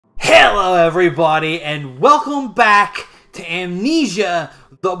Hello everybody and welcome back to Amnesia,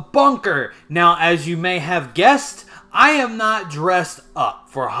 the bunker. Now, as you may have guessed, I am not dressed up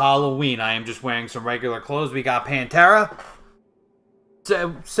for Halloween. I am just wearing some regular clothes. We got Pantera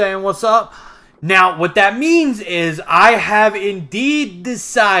saying what's up. Now, what that means is I have indeed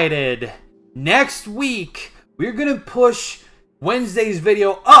decided next week we're going to push Wednesday's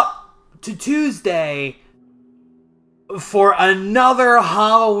video up to Tuesday for another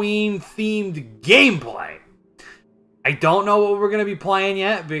Halloween-themed gameplay. I don't know what we're going to be playing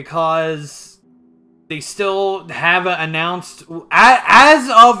yet because they still haven't announced, as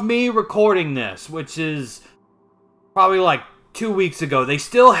of me recording this, which is probably like 2 weeks ago, they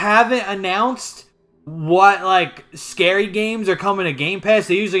still haven't announced what, like, scary games are coming to Game Pass.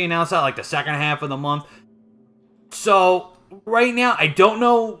 They usually announce that, like, the second half of the month. So, right now, I don't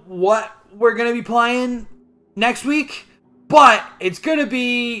know what we're going to be playing next week, but it's going to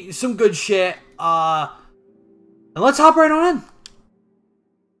be some good shit. And let's hop right on in.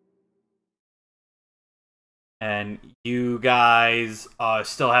 And you guys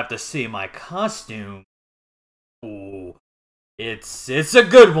still have to see my costume. Ooh. It's a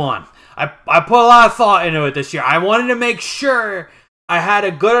good one. I put a lot of thought into it this year. I wanted to make sure I had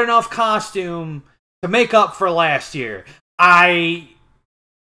a good enough costume to make up for last year. I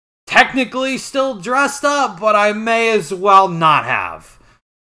technically still dressed up, but I may as well not have.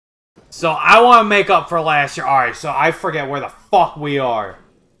 So I want to make up for last year. Alright, so I forget where the fuck we are.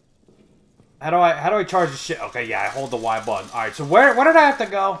 How do I charge the shit? Okay, yeah, I hold the Y button. Alright, so where did I have to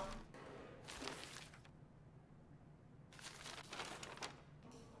go?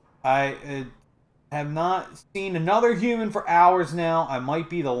 I have not seen another human for hours now. I might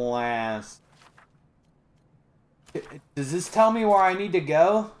be the last. Does this tell me where I need to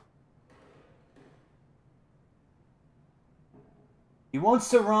go? He wants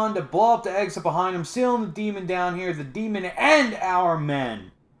to run to blow up the exit behind him, sealing the demon down here. The demon and our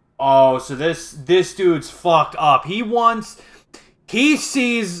men. Oh, so this dude's fucked up. He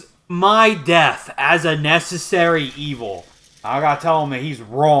sees my death as a necessary evil. I gotta tell him that he's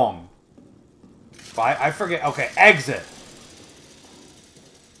wrong. I forget. Okay, exit.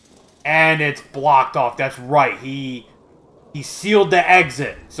 And it's blocked off. That's right. He sealed the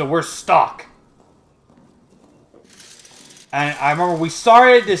exit. So we're stuck. And I remember we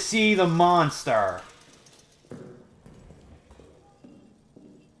started to see the monster.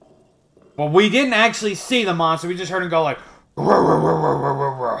 But we didn't actually see the monster. We just heard him go like...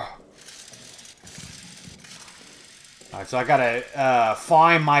 Alright, so I gotta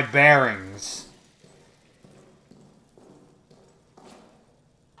find my bearings.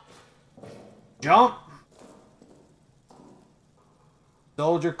 Jump.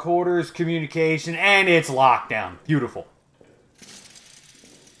 Soldier quarters, communication, and it's locked down. Beautiful.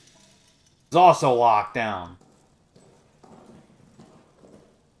 It's also locked down.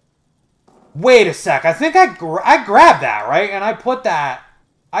 Wait a sec. I think I grabbed that, right? And I put that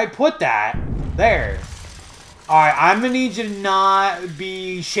there. Alright, I'm gonna need you to not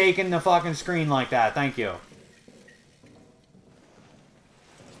be shaking the fucking screen like that. Thank you. Is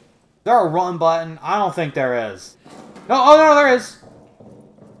there a run button? I don't think there is. No, oh no, there is.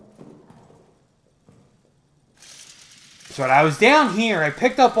 So I was down here. I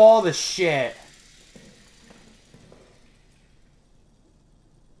picked up all the shit.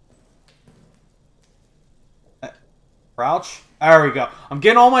 Crouch? There we go. I'm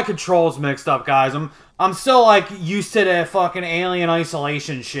getting all my controls mixed up, guys. I'm still, like, used to the fucking Alien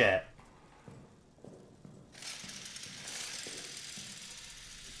Isolation shit.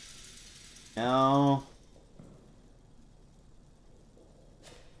 No.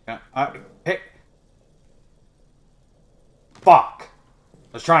 Hey. Fuck.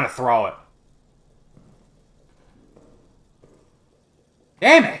 I was trying to throw it.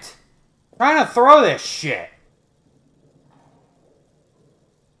 Damn it. I'm trying to throw this shit.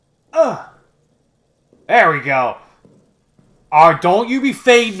 Ugh. There we go. Alright, don't you be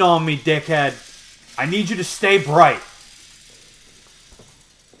fading on me, dickhead. I need you to stay bright.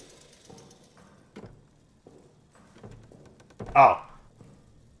 Oh.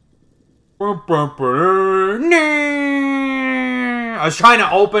 I was trying to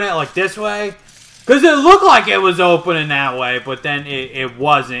open it like this way. Because it looked like it was opening that way, but then it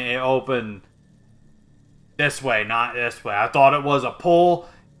wasn't. It opened this way, not this way. I thought it was a pull.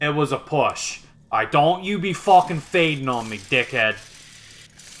 It was a push. Alright, don't you be fucking fading on me, dickhead.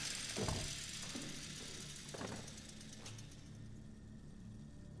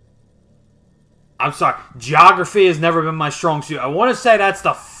 I'm sorry. Geography has never been my strong suit. I want to say that's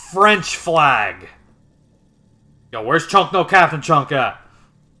the French flag. Yo, where's Chunk No Captain Chunk at?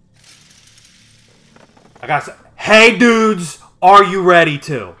 I got some. Hey, dudes, are you ready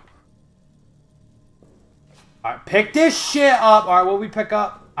to? Alright, pick this shit up. Alright, what we pick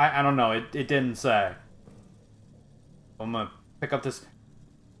up? I don't know. It didn't say. I'm gonna pick up this.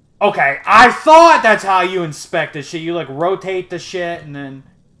 Okay, I thought that's how you inspect this shit. You, like, rotate the shit and then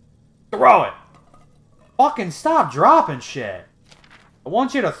throw it. Fucking stop dropping shit. I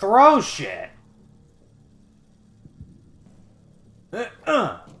want you to throw shit.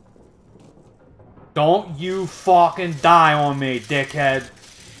 Don't you fucking die on me, dickhead.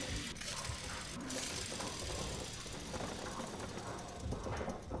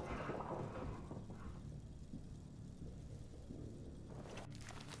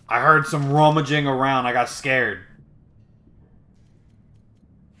 I heard some rummaging around. I got scared.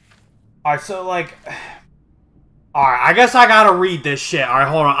 Alright, so, like... Alright, I guess I gotta read this shit. Alright,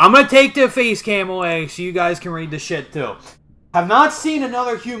 hold on. I'm gonna take the face cam away so you guys can read the shit, too. Have not seen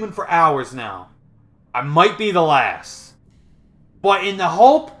another human for hours now. I might be the last. But in the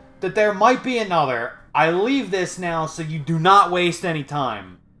hope that there might be another, I leave this now so you do not waste any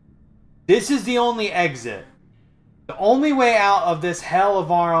time. This is the only exit. The only way out of this hell of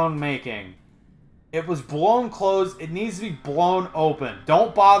our own making. It was blown closed. It needs to be blown open.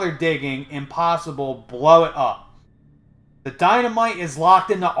 Don't bother digging. Impossible. Blow it up. The dynamite is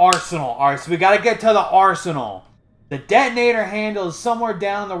locked in the arsenal. Alright, so we gotta get to the arsenal. The detonator handle is somewhere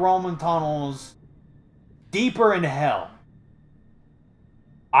down the Roman tunnels. Deeper in hell.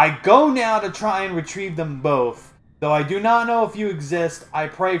 I go now to try and retrieve them both. Though I do not know if you exist, I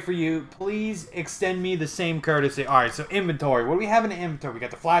pray for you. Please extend me the same courtesy. Alright, so inventory. What do we have in the inventory? We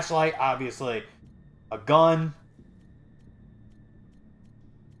got the flashlight, obviously. A gun.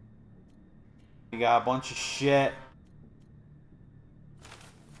 We got a bunch of shit.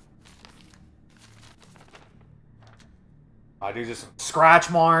 These are some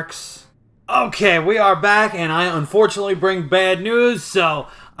scratch marks. Okay, we are back, and I unfortunately bring bad news, so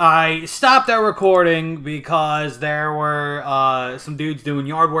I stopped our recording because there were some dudes doing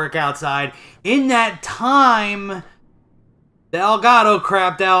yard work outside. In that time, the Elgato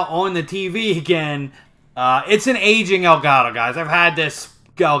crapped out on the TV again. It's an aging Elgato, guys. I've had this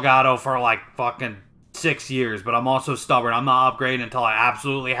Elgato for like fucking 6 years, but I'm also stubborn. I'm not upgrading until I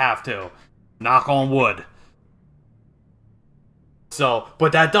absolutely have to. Knock on wood. So,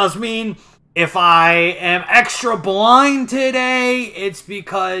 but that does mean if I am extra blind today, it's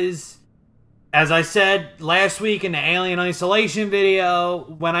because, as I said last week in the Alien Isolation video,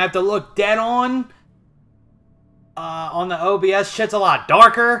 when I have to look dead on the OBS, shit's a lot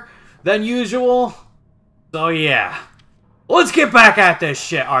darker than usual. So yeah, let's get back at this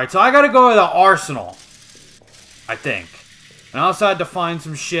shit. Alright, so I gotta go to the arsenal, I think. And I also had to find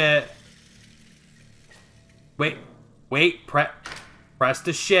some shit. Wait, press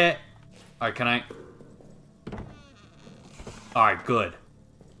the shit. Alright, can I? Alright, good.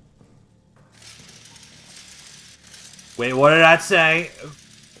 Wait, what did that say?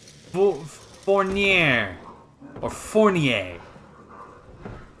 Fournier. Or Fournier.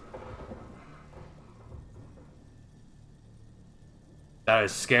 That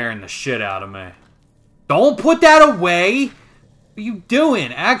is scaring the shit out of me. Don't put that away! What are you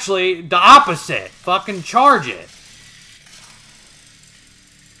doing? Actually, the opposite. Fucking charge it.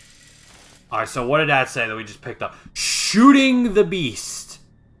 Alright, so what did that say that we just picked up? Shooting the beast.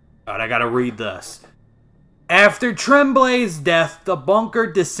 Alright, I gotta read this. After Tremblay's death, the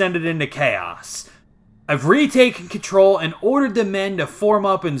bunker descended into chaos. I've retaken control and ordered the men to form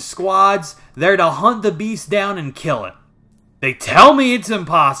up in squads. They're to hunt the beast down and kill it. They tell me it's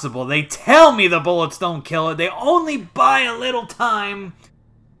impossible. They tell me the bullets don't kill it. They only buy a little time.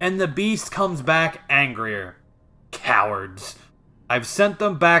 And the beast comes back angrier. Cowards. I've sent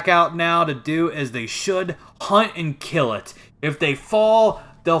them back out now to do as they should. Hunt and kill it. If they fall,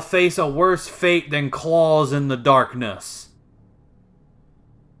 they'll face a worse fate than claws in the darkness.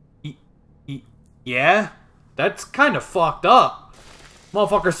 Yeah? That's kind of fucked up.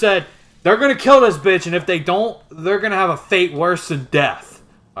 Motherfucker said, they're gonna kill this bitch, and if they don't, they're gonna have a fate worse than death.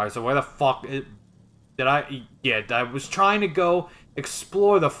 Alright, so where the fuck did I... Yeah, I was trying to go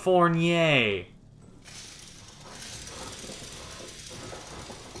explore the Fournier.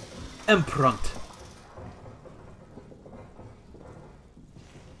 Imprint.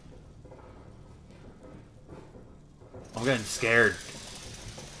 I'm getting scared.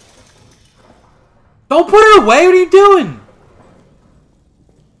 Don't put it away! What are you doing?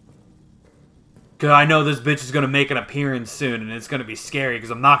 Cause I know this bitch is gonna make an appearance soon, and it's gonna be scary because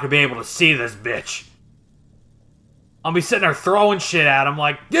I'm not gonna be able to see this bitch. I'll be sitting there throwing shit at him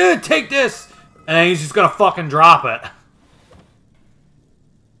like, dude, take this! And then he's just gonna fucking drop it.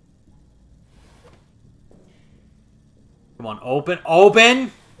 Come on, open.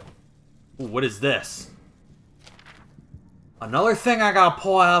 Open! Ooh, what is this? Another thing I gotta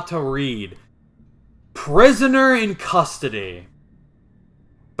pull out to read. Prisoner in custody.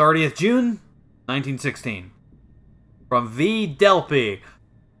 30th June, 1916. From V. Delpy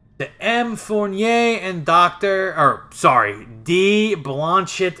to M. Fournier and D.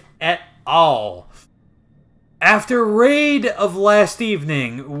 Blanchett et al. After raid of last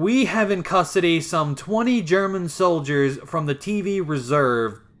evening, we have in custody some 20 German soldiers from the TV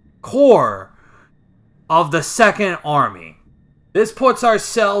Reserve Corps of the 2nd Army. This puts our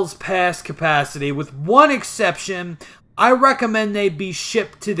cells past capacity. With one exception, I recommend they be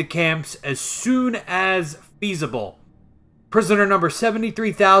shipped to the camps as soon as feasible. Prisoner number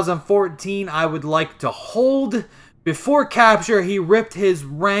 73,014 I would like to hold. Before capture, he ripped his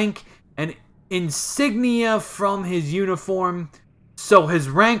rank and insignia from his uniform, so his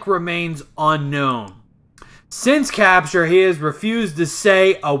rank remains unknown. Since capture, he has refused to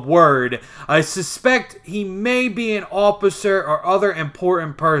say a word. I suspect he may be an officer or other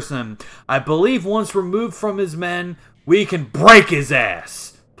important person. I believe once removed from his men, we can break his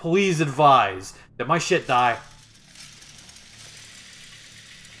ass. Please advise. Did my shit die?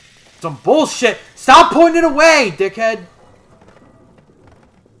 Some bullshit. Stop putting it away, dickhead.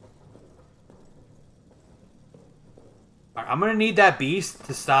 I'm gonna need that beast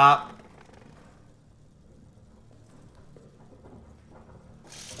to stop.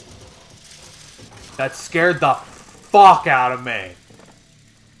 That scared the fuck out of me.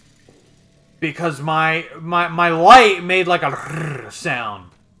 Because my light made like a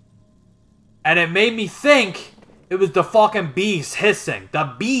sound. And it made me think it was the fucking beast hissing.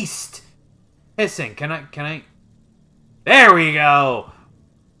 The beast hissing. Can I? There we go.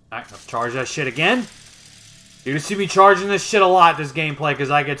 Alright, let's charge that shit again. You're gonna see me charging this shit a lot, this gameplay,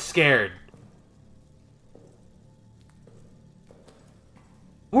 because I get scared.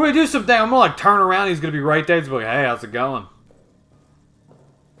 We're gonna do something. I'm gonna like turn around. He's gonna be right there. He's gonna be like, hey, how's it going?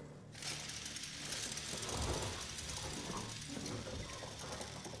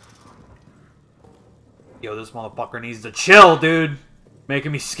 Yo, this motherfucker needs to chill, dude.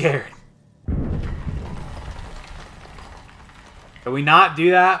 Making me scared. Can we not do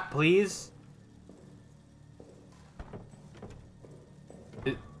that, please?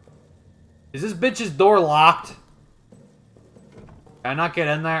 Is this bitch's door locked? Can I not get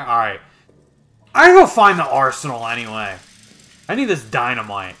in there? Alright. I gotta go find the arsenal anyway. I need this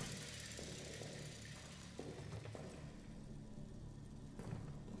dynamite.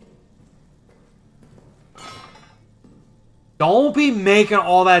 Don't be making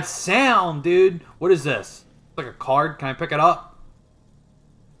all that sound, dude. What is this? It's like a card. Can I pick it up?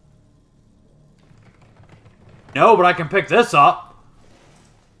 No, but I can pick this up.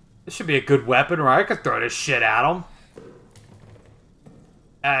 This should be a good weapon, right? I could throw this shit at him.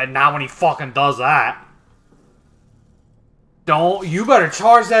 Not when he fucking does that. Don't. You better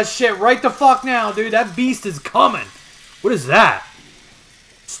charge that shit right the fuck now, dude. That beast is coming. What is that?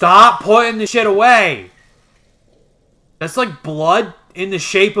 Stop putting the shit away. That's like blood in the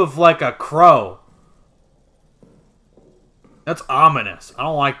shape of like a crow. That's ominous. I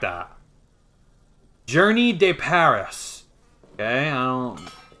don't like that. Journey de Paris. Okay, I don't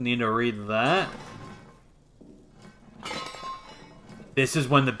need to read that. This is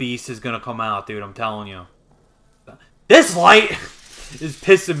when the beast is gonna come out, dude. I'm telling you. This light is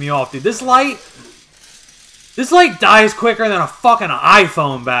pissing me off, dude. This light dies quicker than a fucking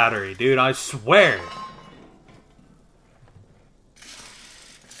iPhone battery, dude. I swear.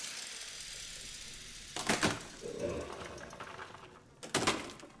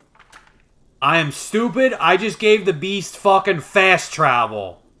 I am stupid. I just gave the beast fucking fast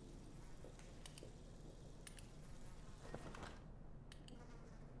travel.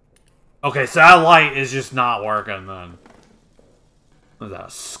 Okay, so that light is just not working then. What is that, a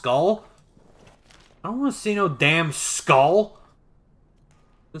skull? I don't want to see no damn skull.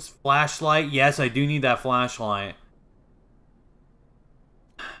 This flashlight. Yes, I do need that flashlight.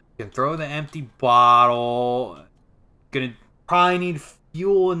 You can throw the empty bottle. Gonna probably need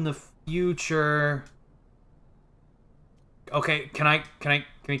fuel in the future. Okay, can I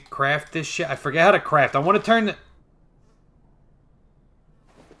craft this shit? I forget how to craft. I want to turn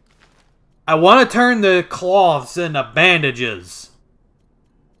the cloths into bandages.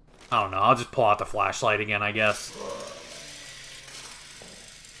 I don't know. I'll just pull out the flashlight again, I guess.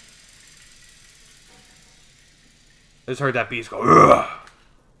 I just heard that beast go, ugh.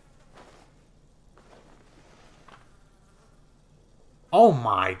 Oh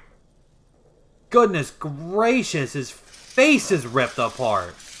my goodness gracious, his face is ripped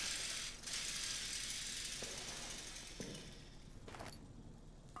apart.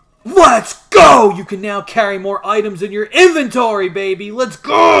 Let's go! You can now carry more items in your inventory, baby! Let's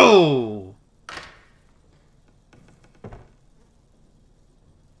go!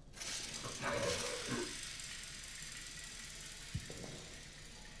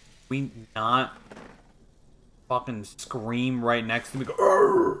 We not fucking scream right next to me. Go,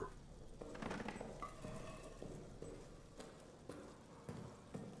 argh!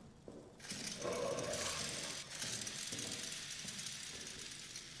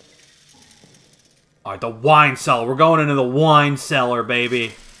 Alright, the wine cellar. We're going into the wine cellar,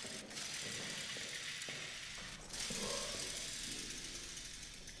 baby.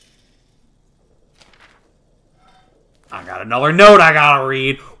 I got another note I gotta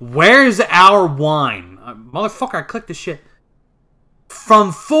read. Where's our wine? Motherfucker, I clicked the shit.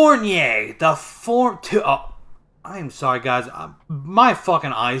 From Fournier, the I'm sorry, guys. My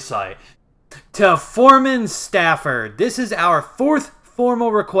fucking eyesight. To Foreman Stafford, this is our 4th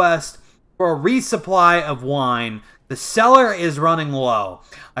formal request for a resupply of wine. The cellar is running low.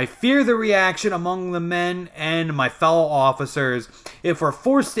 I fear the reaction among the men and my fellow officers if we're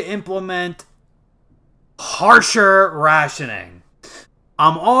forced to implement harsher rationing.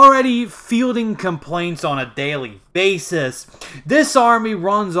 I'm already fielding complaints on a daily basis. This army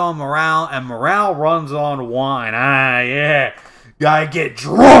runs on morale, and morale runs on wine. Ah, yeah. Gotta get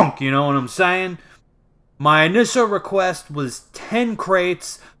drunk, you know what I'm saying? My initial request was 10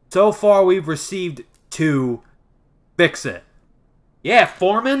 crates. So far, we've received 2. Fix it. Yeah,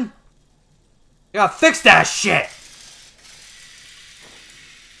 Foreman. You gotta fix that shit.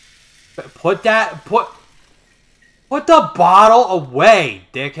 Put the bottle away,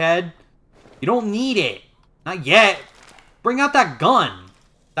 dickhead. You don't need it. Not yet. Bring out that gun.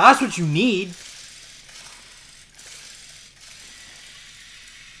 That's what you need.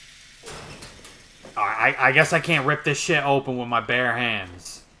 I guess I can't rip this shit open with my bare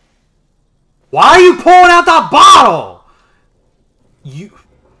hands. Why are you pulling out that bottle?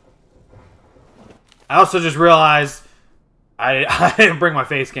 I also just realized I didn't bring my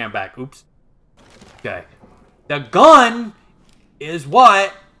face cam back. Oops. Okay. The gun is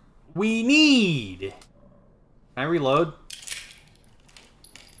what we need. Can I reload?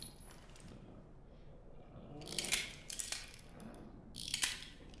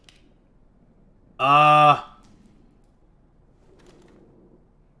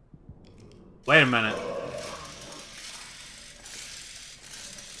 Wait a minute.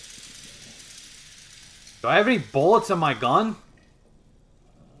 Do I have any bullets in my gun?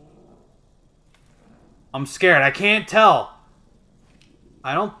 I'm scared. I can't tell.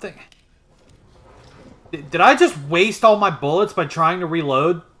 I don't think... Did I just waste all my bullets by trying to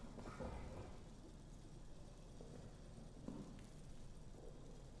reload?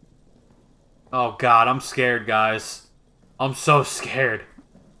 Oh god, I'm scared, guys. I'm so scared.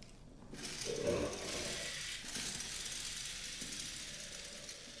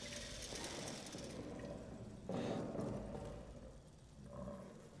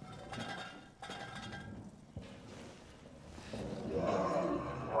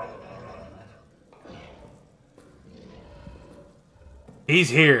 He's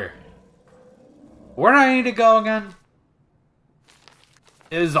here. Where do I need to go again?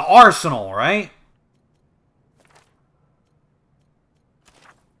 It is the arsenal, right?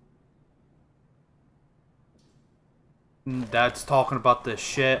 That's talking about this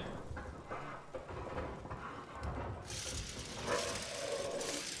shit.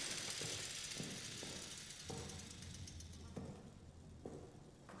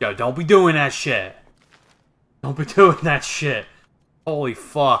 Yo, don't be doing that shit. Don't be doing that shit. Holy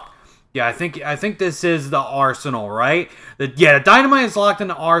fuck. Yeah, I think this is the arsenal, right? The dynamite is locked in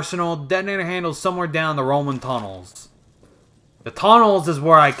the arsenal. Detonator handle somewhere down the Roman tunnels. The tunnels is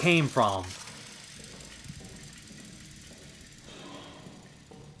where I came from.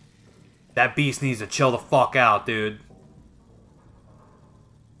 That beast needs to chill the fuck out, dude.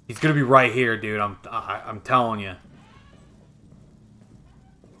 He's gonna be right here, dude. I'm telling you.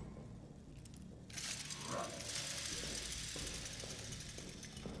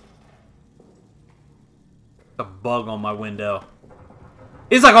 A bug on my window.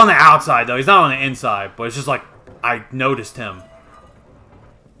 He's like on the outside though. He's not on the inside, but it's just like I noticed him.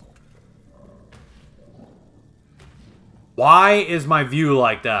 Why is my view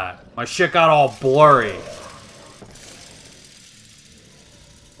like that? My shit got all blurry.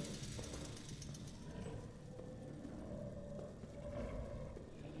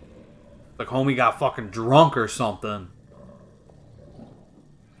 Like homie got fucking drunk or something.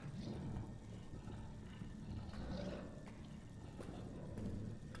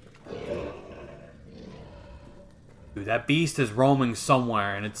 Dude, that beast is roaming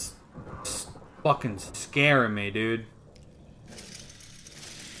somewhere, and it's fucking scaring me, dude.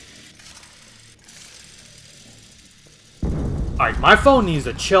 Alright, my phone needs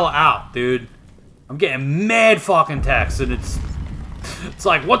to chill out, dude. I'm getting mad fucking texts, and it's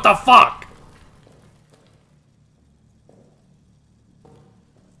like, what the fuck?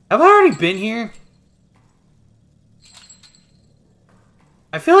 Have I already been here?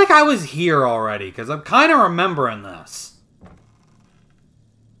 I feel like I was here already, because I'm kind of remembering this.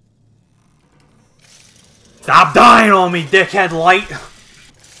 Stop dying on me, dickhead light!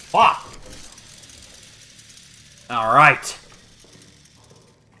 Fuck! Alright.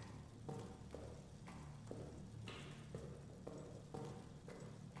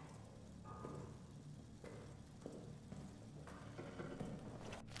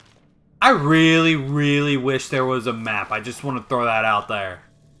 I really, really wish there was a map. I just want to throw that out there.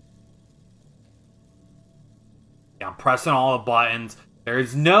 Yeah, I'm pressing all the buttons. There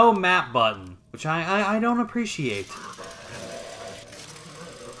is no map button, which I don't appreciate.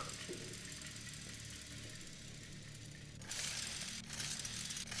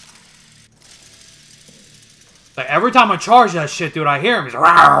 Like, every time I charge that shit, dude, I hear him. He's like,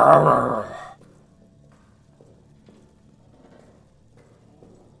 rawr.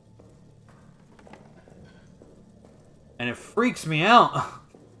 And it freaks me out.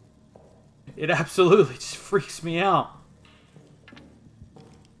 It absolutely just freaks me out.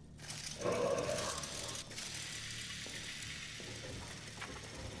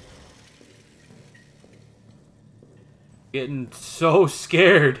 Getting so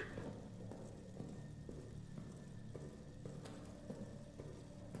scared.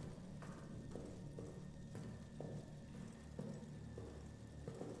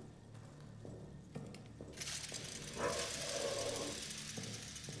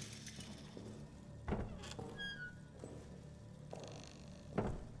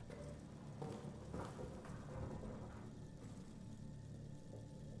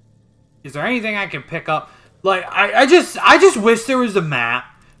 Is there anything I can pick up? Like, I just wish there was a map,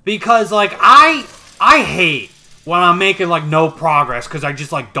 because, like, I hate when I'm making, like, no progress, because I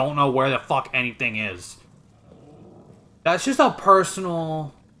just, like, don't know where the fuck anything is. That's just a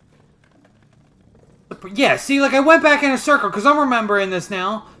personal... Yeah, see, like, I went back in a circle, because I'm remembering this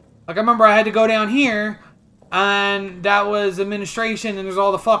now. Like, I remember I had to go down here, and that was administration, and there's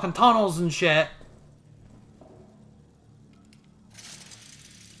all the fucking tunnels and shit.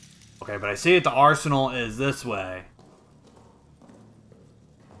 Okay, but I see that the arsenal is this way.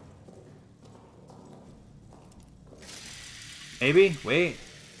 Maybe? Wait.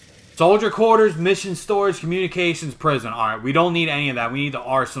 Soldier quarters, mission storage, communications, prison. Alright, we don't need any of that. We need the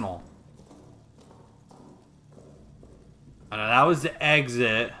arsenal. I know that was the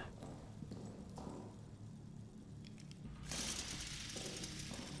exit.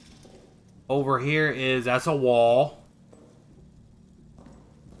 Over here is... That's a wall.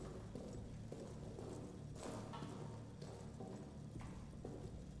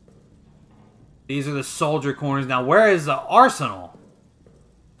 These are the soldier corners. Now, where is the arsenal?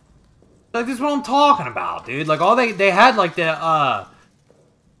 Like, this is what I'm talking about, dude. Like, all they had, like, the,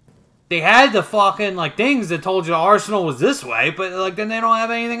 they had the fucking, like, things that told you the arsenal was this way, but, like, then they don't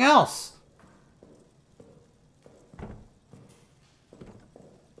have anything else.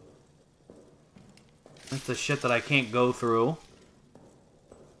 That's the shit that I can't go through.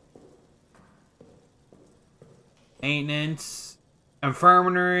 Maintenance.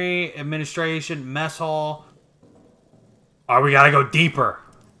 Infirmary, administration, mess hall. Alright, we gotta go deeper.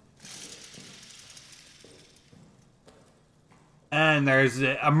 And there's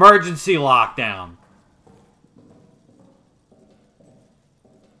the emergency lockdown.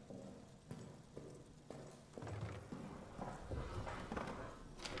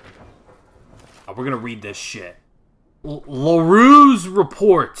 Oh, we're gonna read this shit. LaRue's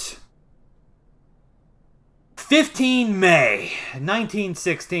report. 15 May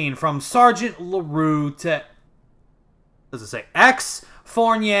 1916, from Sergeant LaRue to, what does it say, X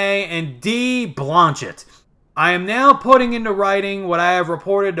Fournier and D Blanchett. I am now putting into writing what I have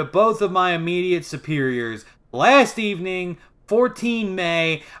reported to both of my immediate superiors. Last evening, 14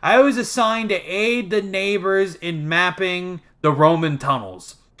 May, I was assigned to aid the neighbors in mapping the Roman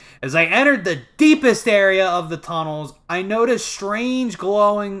tunnels. As I entered the deepest area of the tunnels, I noticed strange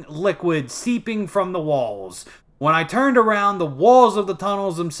glowing liquid seeping from the walls. When I turned around, the walls of the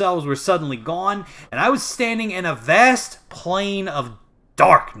tunnels themselves were suddenly gone, and I was standing in a vast plain of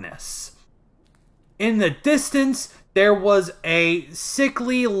darkness. In the distance, there was a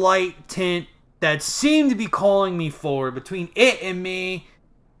sickly light tint that seemed to be calling me forward. Between it and me...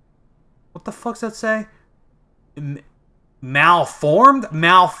 What the fuck's that say? malformed.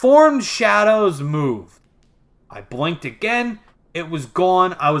 Malformed shadows move. I blinked again. It was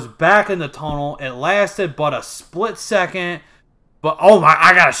gone. I was back in the tunnel. It lasted but a split second. But, oh my,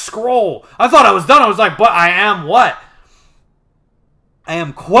 I gotta scroll. I thought I was done. I was like, but I am what? I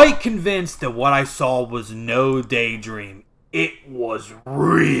am quite convinced that what I saw was no daydream. It was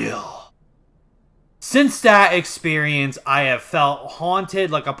real. Since that experience, I have felt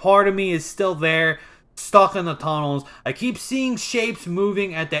haunted. Like a part of me is still there, stuck in the tunnels. I keep seeing shapes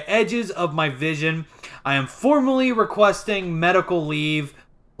moving at the edges of my vision. I am formally requesting medical leave.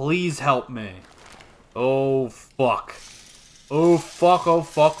 Please help me. Oh, fuck. Oh, fuck, oh,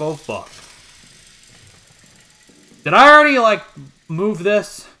 fuck, oh, fuck. Did I already, like, move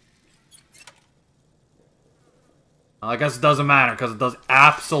this? I guess it doesn't matter, because it does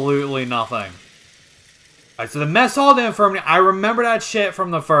absolutely nothing. Alright, so the mess hall, the infirmary. I remember that shit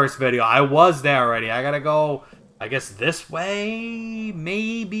from the first video. I was there already. I gotta go, I guess, this way?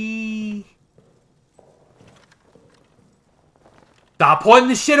 Maybe? Stop putting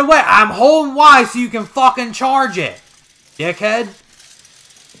the shit away. I'm holding Y so you can fucking charge it. Dickhead.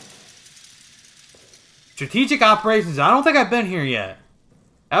 Strategic operations. I don't think I've been here yet.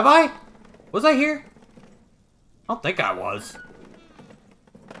 Have I? Was I here? I don't think I was.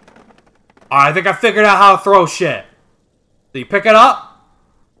 Alright, I think I figured out how to throw shit. So you pick it up.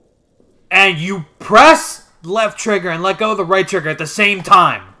 And you press left trigger and let go of the right trigger at the same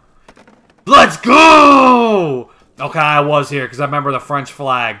time. Let's go! Okay, I was here because I remember the French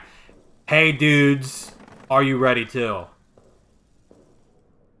flag. Hey, dudes. Are you ready to?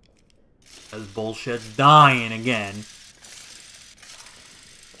 This bullshit's dying again.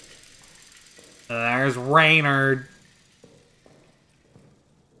 There's Raynard.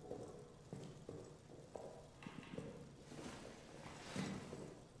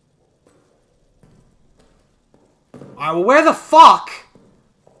 Alright, well, where the fuck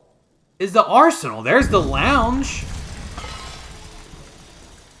is the arsenal? There's the lounge.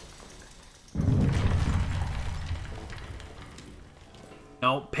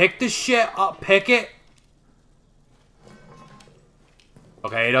 No, pick the shit up. Pick it.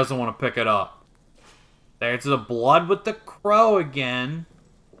 Okay, he doesn't want to pick it up. There's the blood with the crow again.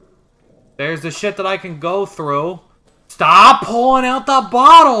 There's the shit that I can go through. Stop pulling out the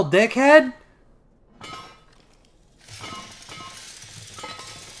bottle, dickhead.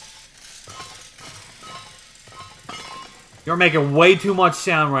 You're making way too much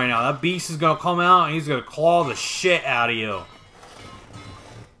sound right now. That beast is going to come out and he's going to claw the shit out of you.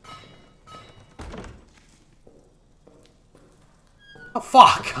 Oh,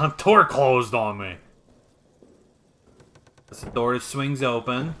 fuck. A door closed on me. That's the door that swings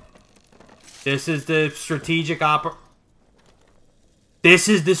open. This is the strategic This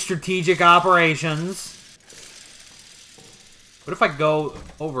is the strategic operations. What if I go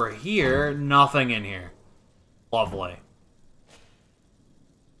over here? Nothing in here. Lovely.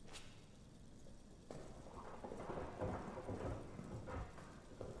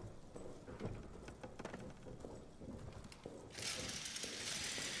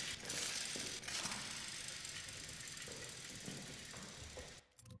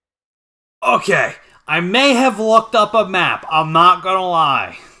 Okay, I may have looked up a map. I'm not gonna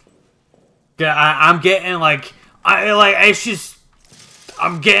lie. I'm getting like, it's just,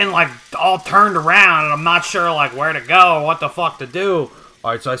 I'm getting like all turned around, and I'm not sure like where to go or what the fuck to do.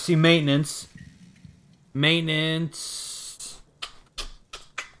 All right, so I see maintenance. Maintenance.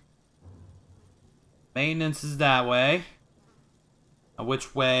 Maintenance is that way. Now,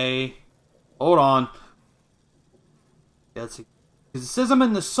 which way? Hold on. Yeah, let's see. Because it says I'm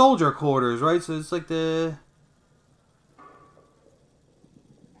in the soldier quarters, right? So it's like the...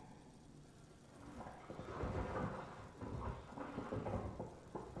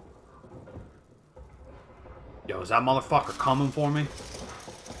 Yo, is that motherfucker coming for me?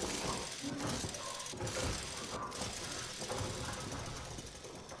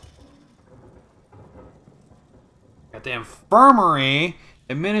 Got the infirmary...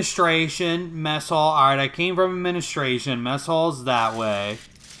 Administration, mess hall. Alright, I came from administration. Mess hall's that way.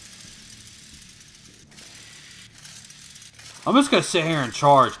 I'm just gonna sit here and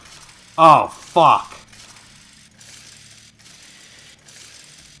charge. Oh, fuck.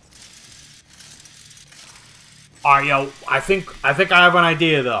 Alright, yo, I think I have an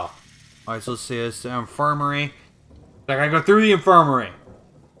idea, though. Alright, so let's see this. Infirmary. I gotta go through the infirmary.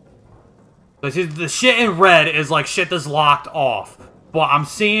 The shit in red is like shit that's locked off. But I'm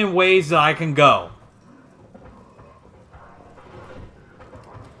seeing ways that I can go.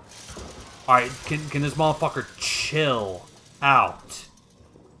 Alright, can this motherfucker chill out?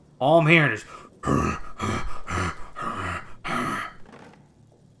 All I'm hearing is...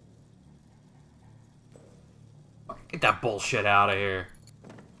 bullshit out of here.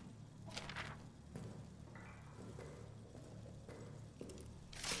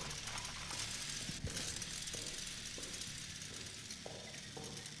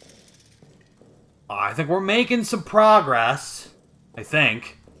 I think we're making some progress. I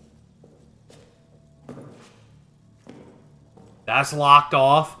think. That's locked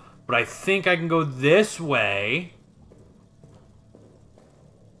off, but I think I can go this way.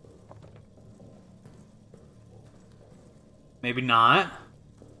 Maybe not.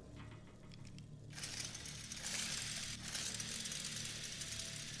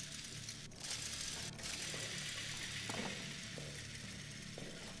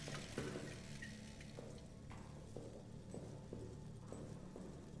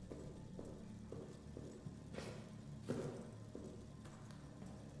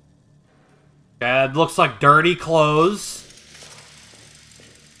 It looks like dirty clothes.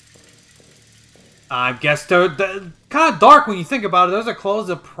 I guess they're kind of dark when you think about it. Those are clothes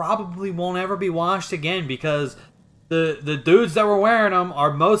that probably won't ever be washed again because the dudes that were wearing them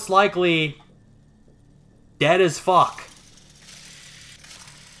are most likely dead as fuck.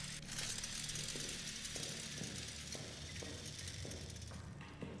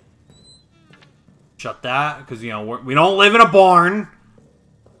 Shut that, because, you know, we don't live in a barn.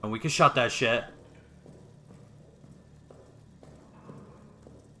 And we can shut that shit.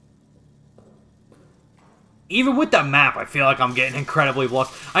 Even with that map, I feel like I'm getting incredibly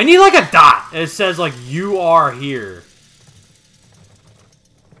lost. I need like a dot. It says like, you are here.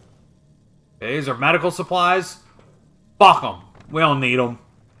 Okay, these are medical supplies. Fuck them. We don't need them.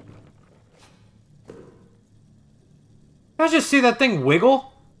 Did I just see that thing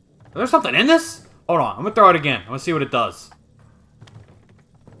wiggle? Is there something in this? Hold on, I'm gonna throw it again. I'm gonna see what it does.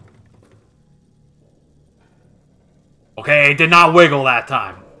 Okay, it did not wiggle that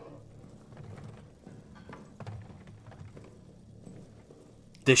time.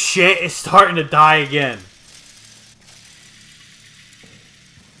 The shit is starting to die again.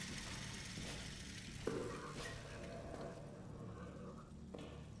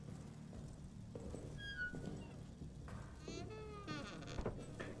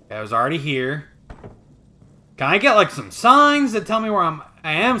 I was already here. Can I get like some signs that tell me where I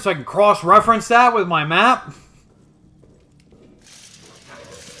am so I can cross-reference that with my map?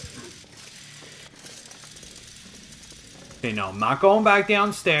 Okay, no, I'm not going back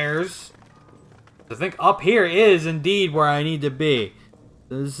downstairs. I think up here is indeed where I need to be.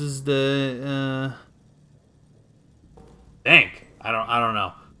 This is the think. I don't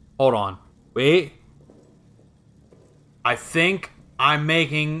know. Hold on. Wait. I think I'm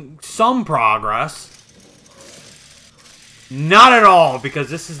making some progress. Not at all, because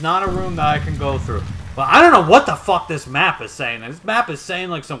this is not a room that I can go through. But I don't know what the fuck this map is saying. This map is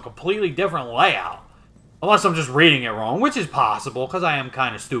saying like some completely different layout. Unless I'm just reading it wrong, which is possible, because I am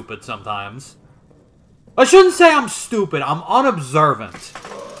kind of stupid sometimes. I shouldn't say I'm stupid, I'm unobservant.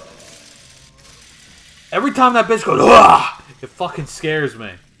 Every time that bitch goes, "Ugh!" It fucking scares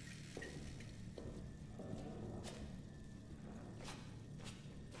me.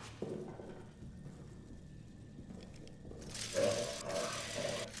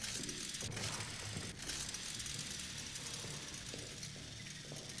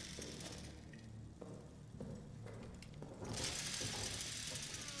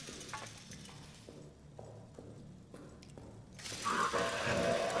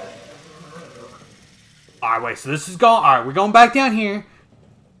 Alright, wait, so this is going... Alright, we're going back down here.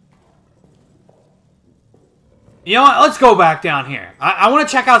 You know what? Let's go back down here. I want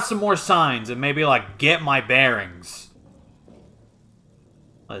to check out some more signs and maybe, like, get my bearings.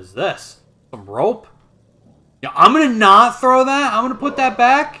 What is this? Some rope? Yeah, I'm going to not throw that. I'm going to put that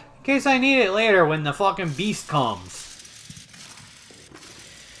back in case I need it later when the fucking beast comes.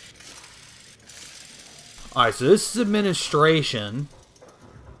 Alright, so this is administration.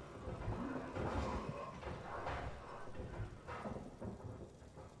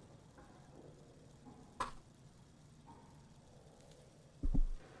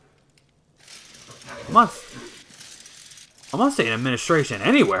 I'm not saying administration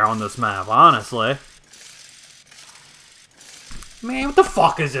anywhere on this map, honestly. Man, what the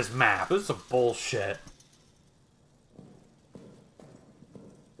fuck is this map? This is some bullshit.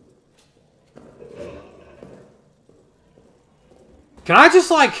 Can I just,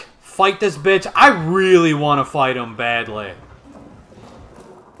 like, fight this bitch? I really want to fight him badly.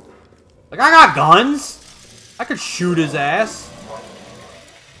 Like, I got guns. I could shoot his ass.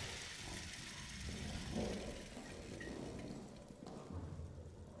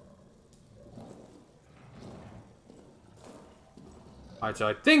 Alright, so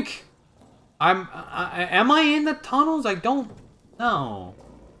I think Am I in the tunnels? I don't know.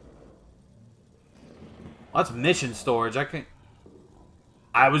 Well, that's mission storage.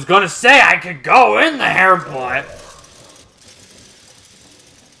 I was gonna say I could go in there, but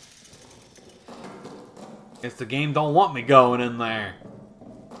guess the game don't want me going in there.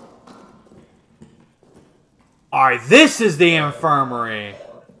 Alright, this is the infirmary.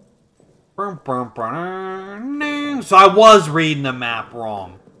 So I was reading the map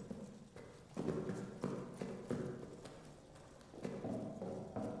wrong.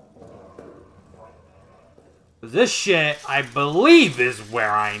 This shit, I believe, is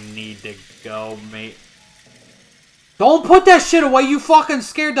where I need to go, mate. Don't put that shit away, you fucking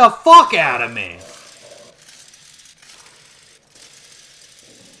scared the fuck out of me.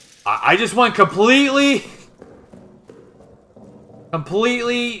 I just went completely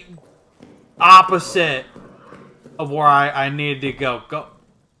opposite of where I needed to go. Go.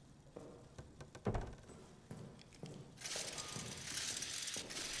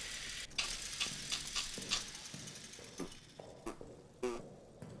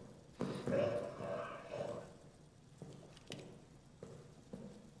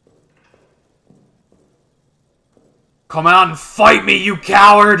 Come out and fight me, you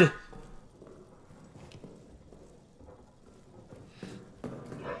coward!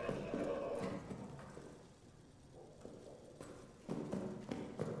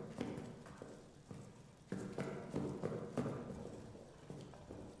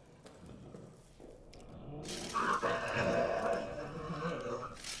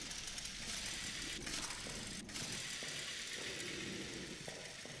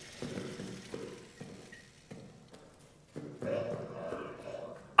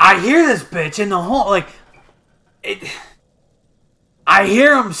 I hear this bitch in the hole, like, I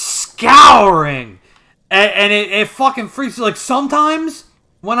hear him scouring, and it fucking freaks me. Like, sometimes,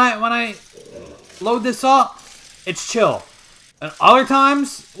 when I load this up, it's chill. And other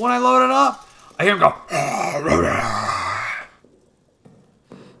times, when I load it up, I hear him go,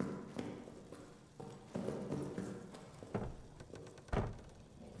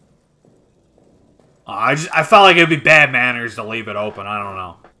 I felt like it'd be bad manners to leave it open. I don't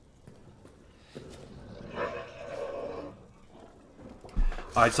know.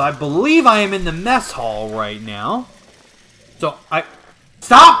 Alright, so I believe I am in the mess hall right now. So,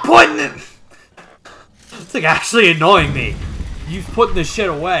 stop putting it! It's like actually annoying me. You putting this shit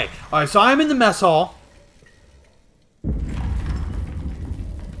away. Alright, so I'm in the mess hall.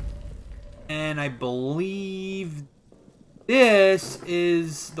 And I believe this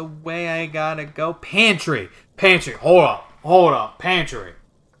is the way I gotta go. Pantry. Pantry. Hold up. Hold up. Pantry.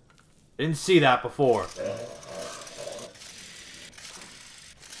 Didn't see that before.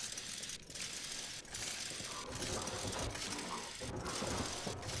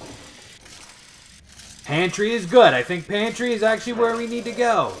 Pantry is good. I think pantry is actually where we need to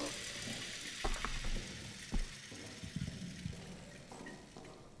go.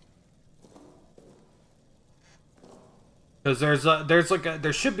 Because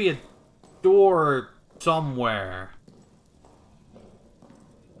there should be a door somewhere.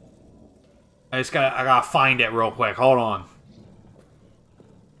 I gotta find it real quick. Hold on.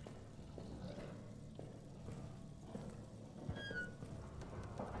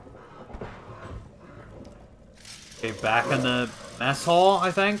 Okay, back in the mess hall,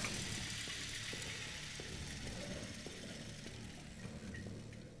 I think.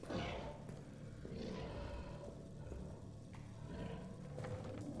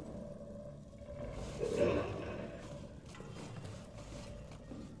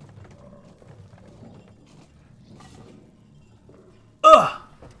 Ugh!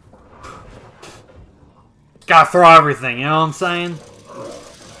 Gotta throw everything, you know what I'm saying?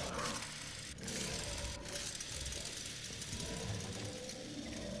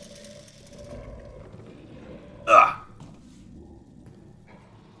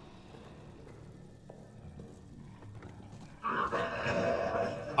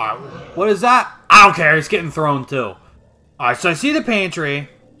 What is that? I don't care. It's getting thrown too. Alright, so I see the pantry.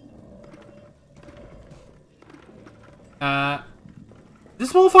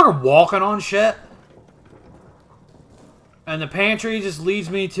 This motherfucker walking on shit. And the pantry just leads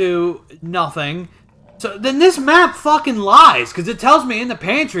me to nothing. So then this map fucking lies. Because it tells me in the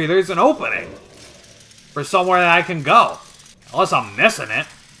pantry there's an opening. For somewhere that I can go. Unless I'm missing it.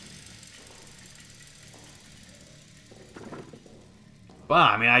 Well,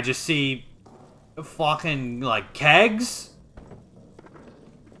 I mean, I just see fucking, like, kegs.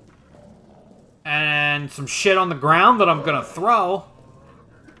 And some shit on the ground that I'm gonna throw.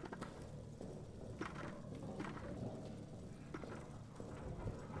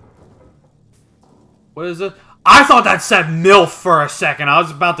 What is it? I thought that said MILF for a second. I was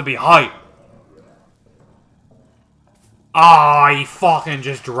about to be hyped. Oh, he fucking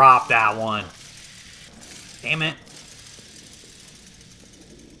just dropped that one. Damn it.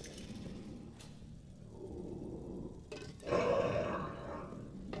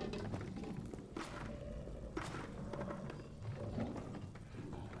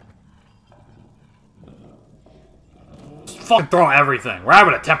 Just fucking throw everything. We're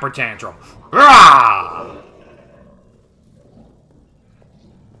having a temper tantrum. Rah!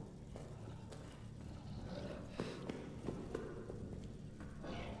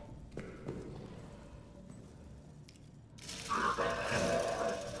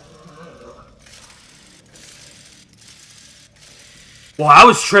 Well, I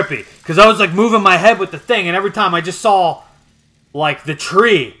was trippy, because I was, like, moving my head with the thing, and every time I just saw, like, the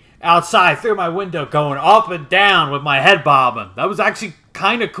tree outside through my window going up and down with my head bobbing. That was actually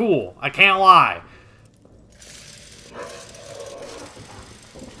kind of cool. I can't lie.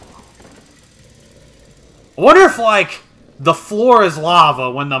 I wonder if, like, the floor is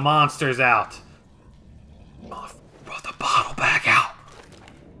lava when the monster's out. Oh, brought the bottle back out.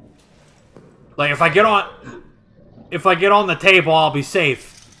 Like, if I get on the table, I'll be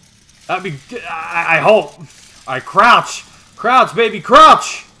safe. That'd be... I hope. Alright, crouch. Crouch, baby,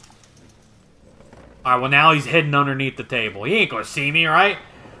 crouch! Alright, well now he's hidden underneath the table. He ain't gonna see me, right?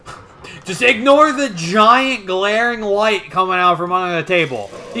 Just ignore the giant glaring light coming out from under the table.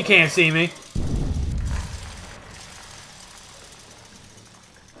 He can't see me.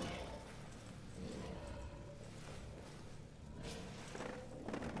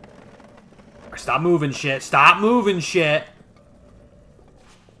 Stop moving shit. Stop moving shit.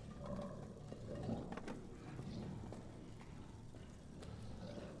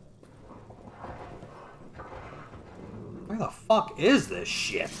 Where the fuck is this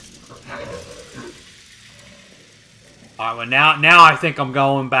shit? Alright, well now I think I'm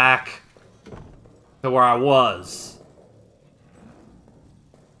going back to where I was.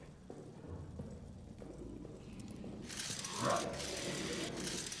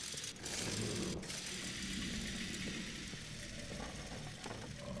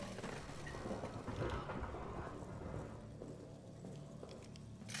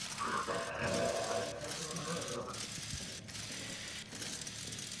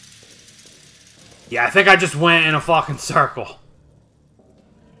 Yeah, I think I just went in a fucking circle.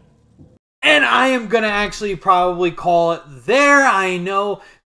 And I am gonna actually probably call it there. I know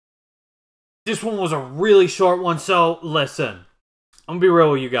this one was a really short one, so listen. I'm gonna be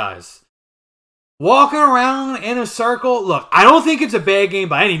real with you guys. Walking around in a circle, look, I don't think it's a bad game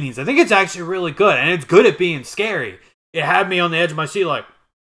by any means. I think it's actually really good, and it's good at being scary. It had me on the edge of my seat like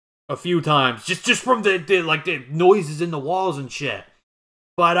a few times, just from the noises in the walls and shit.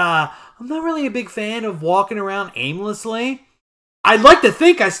 But I'm not really a big fan of walking around aimlessly. I'd like to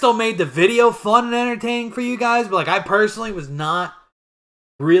think I still made the video fun and entertaining for you guys, but like I personally was not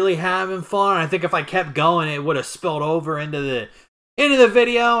really having fun. I think if I kept going, it would have spilled over into the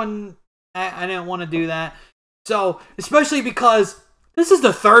video, and I didn't want to do that. So, especially because this is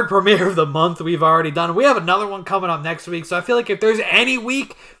the third premiere of the month we've already done. We have another one coming up next week, so I feel like if there's any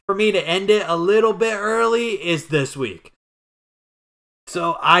week for me to end it a little bit early, it's this week.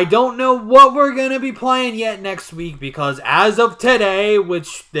 So, I don't know what we're going to be playing yet next week, because as of today,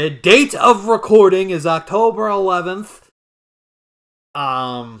 which the date of recording is October 11th,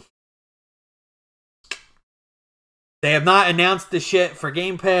 they have not announced the shit for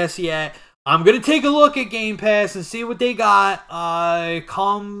Game Pass yet. I'm going to take a look at Game Pass and see what they got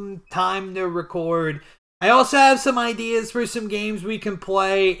come time to record. I also have some ideas for some games we can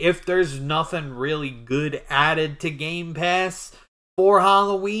play if there's nothing really good added to Game Pass for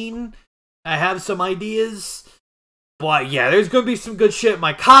Halloween. I have some ideas. But yeah, there's going to be some good shit.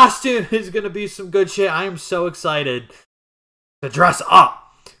 My costume is going to be some good shit. I am so excited to dress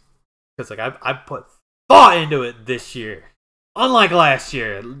up. Because like I put thought into it this year. Unlike last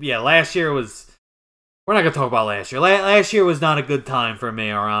year. Yeah, last year was... We're not going to talk about last year. Last year was not a good time for me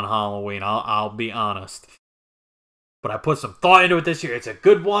around Halloween. I'll be honest. But I put some thought into it this year. It's a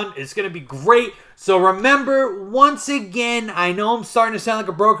good one. It's going to be great. So remember, once again, I know I'm starting to sound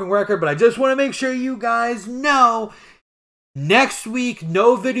like a broken record, but I just want to make sure you guys know, next week,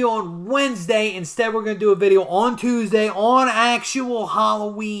 no video on Wednesday. Instead, we're going to do a video on Tuesday on actual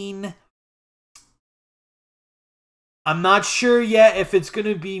Halloween. I'm not sure yet if it's going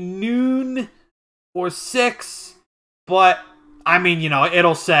to be noon or 6, but I mean, you know,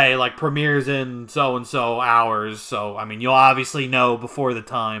 it'll say, like, premieres in so-and-so hours, so, I mean, you'll obviously know before the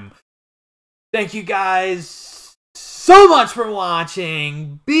time. Thank you, guys. so much for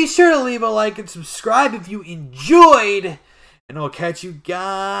watching. Be sure to leave a like and subscribe if you enjoyed. And I'll catch you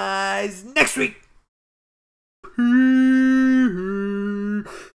guys next week.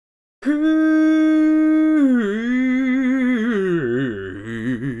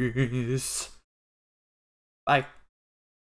 Peace. Bye.